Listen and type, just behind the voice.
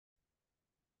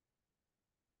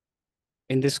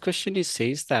in this question, it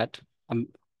says that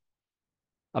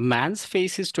a man's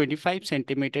face is 25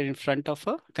 centimeter in front of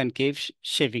a concave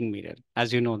shaving mirror.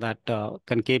 As you know that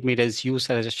concave mirror is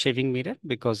used as a shaving mirror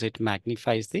because it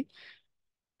magnifies the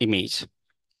image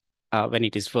when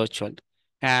it is virtual.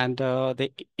 And the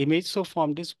image so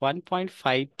formed is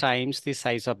 1.5 times the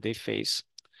size of the face.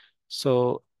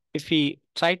 So if we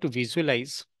try to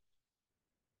visualize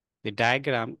the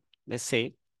diagram, let's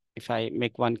say if I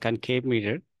make one concave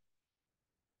mirror,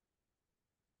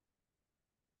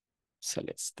 so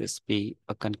let's this be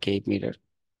a concave mirror.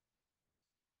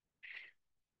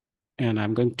 And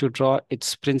I'm going to draw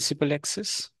its principal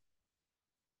axis.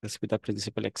 This with the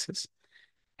principal axis.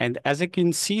 And as you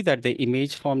can see that the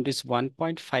image formed is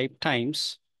 1.5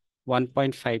 times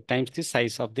the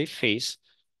size of the face,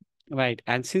 right?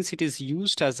 And since it is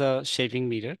used as a shaving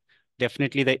mirror,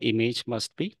 definitely the image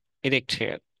must be erect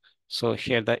here. So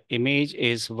here the image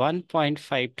is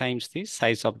 1.5 times the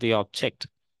size of the object.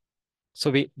 So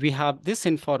we have this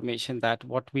information that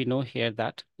what we know here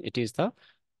that it is the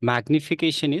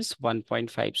magnification is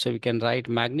 1.5. So we can write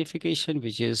magnification,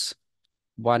 which is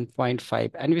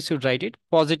 1.5, and we should write it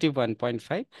positive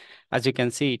 1.5. As you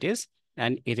can see, it is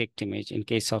an erect image. In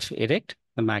case of erect,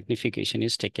 the magnification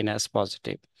is taken as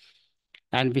positive.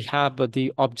 And we have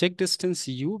the object distance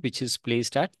u, which is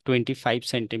placed at 25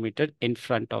 centimeter in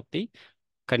front of the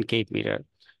concave mirror.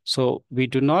 So we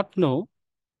do not know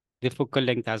the focal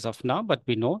length as of now, but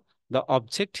we know the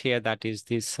object here, that is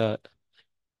this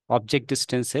object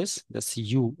distance is this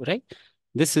u, right?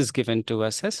 This is given to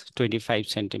us as 25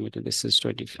 centimeter. This is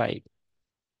 25.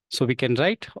 So we can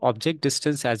write object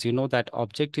distance, as you know that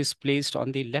object is placed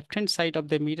on the left-hand side of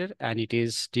the mirror and it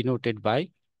is denoted by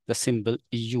the symbol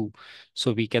u.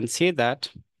 So we can say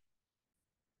that,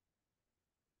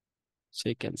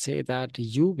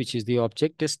 u, which is the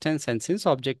object distance, and since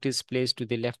object is placed to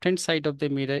the left-hand side of the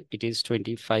mirror, it is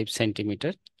 25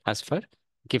 centimeter as per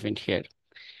given here.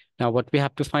 Now what we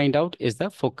have to find out is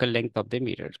the focal length of the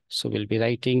mirror. So we'll be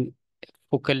writing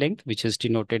focal length, which is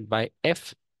denoted by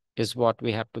f, is what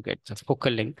we have to get. The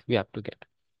focal length we have to get.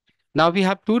 Now we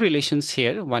have two relations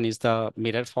here. One is the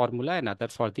mirror formula, another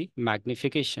for the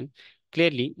magnification.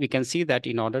 Clearly, we can see that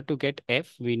in order to get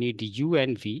f, we need u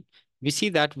and v. We see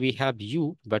that we have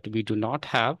u, but we do not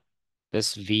have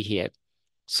this v here.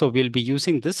 So we'll be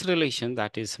using this relation,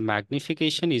 that is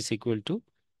magnification is equal to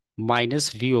minus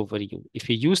v over u. If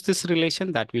we use this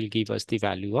relation, that will give us the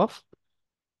value of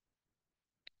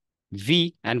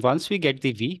v. And once we get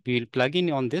the v, we will plug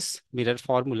in on this mirror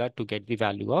formula to get the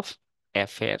value of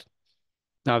f here.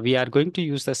 Now we are going to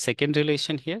use the second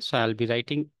relation here. So I'll be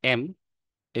writing m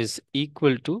is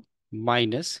equal to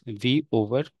minus v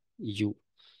over u.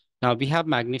 Now we have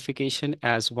magnification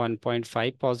as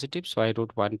 1.5 positive. So I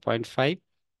wrote 1.5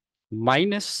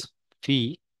 minus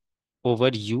v over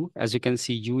u. As you can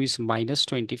see, u is minus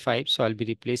 25. So I'll be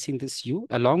replacing this u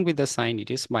along with the sign. It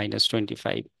is minus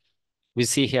 25. We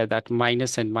see here that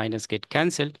minus and minus get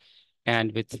cancelled.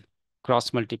 And with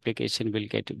cross multiplication, we'll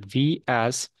get v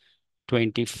as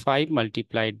 25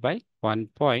 multiplied by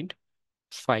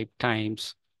 1.5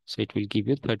 times. So it will give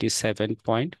you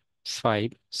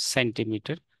 37.5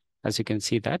 centimeter. As you can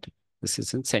see that this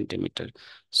is in centimeter.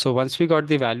 So once we got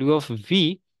the value of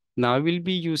v, now we'll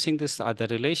be using this other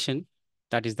relation,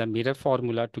 that is the mirror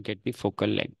formula, to get the focal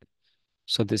length.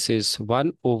 So this is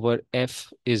 1 over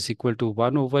f is equal to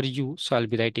 1 over u. So I'll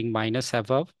be writing minus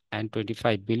above and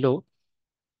 25 below.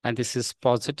 And this is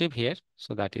positive here.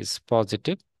 So that is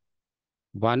positive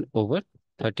 1 over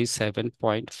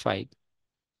 37.5.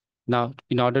 Now,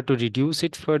 in order to reduce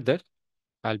it further,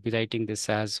 I'll be writing this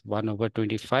as 1 over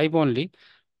 25 only,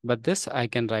 but this I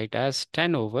can write as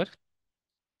 10 over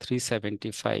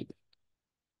 375.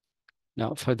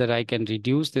 Now, further I can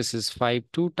reduce, this is 5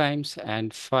 2 times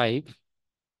and 5.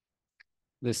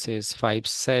 This is 5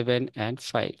 7 and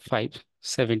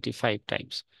 575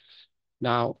 times.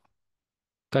 Now,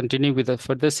 continue with the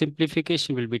further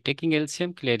simplification, we'll be taking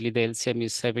LCM. Clearly, the LCM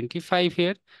is 75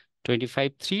 here.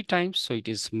 25 3 times, so it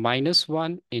is minus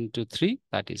 1 into 3,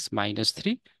 that is minus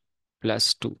 3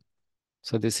 plus 2.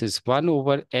 So this is 1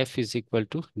 over f is equal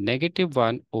to negative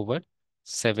 1 over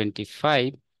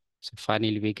 75. So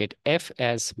finally, we get f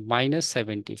as minus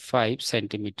 75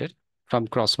 centimeter from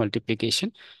cross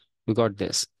multiplication. We got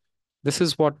this. This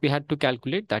is what we had to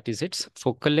calculate, that is its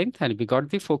focal length, and we got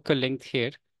the focal length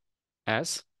here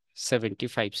as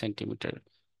 75 centimeter.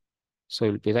 So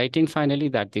we'll be writing finally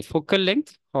that the focal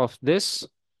length of this,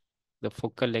 the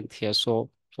focal length here, so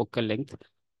focal length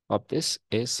of this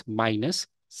is minus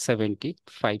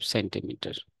 75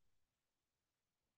 centimeter.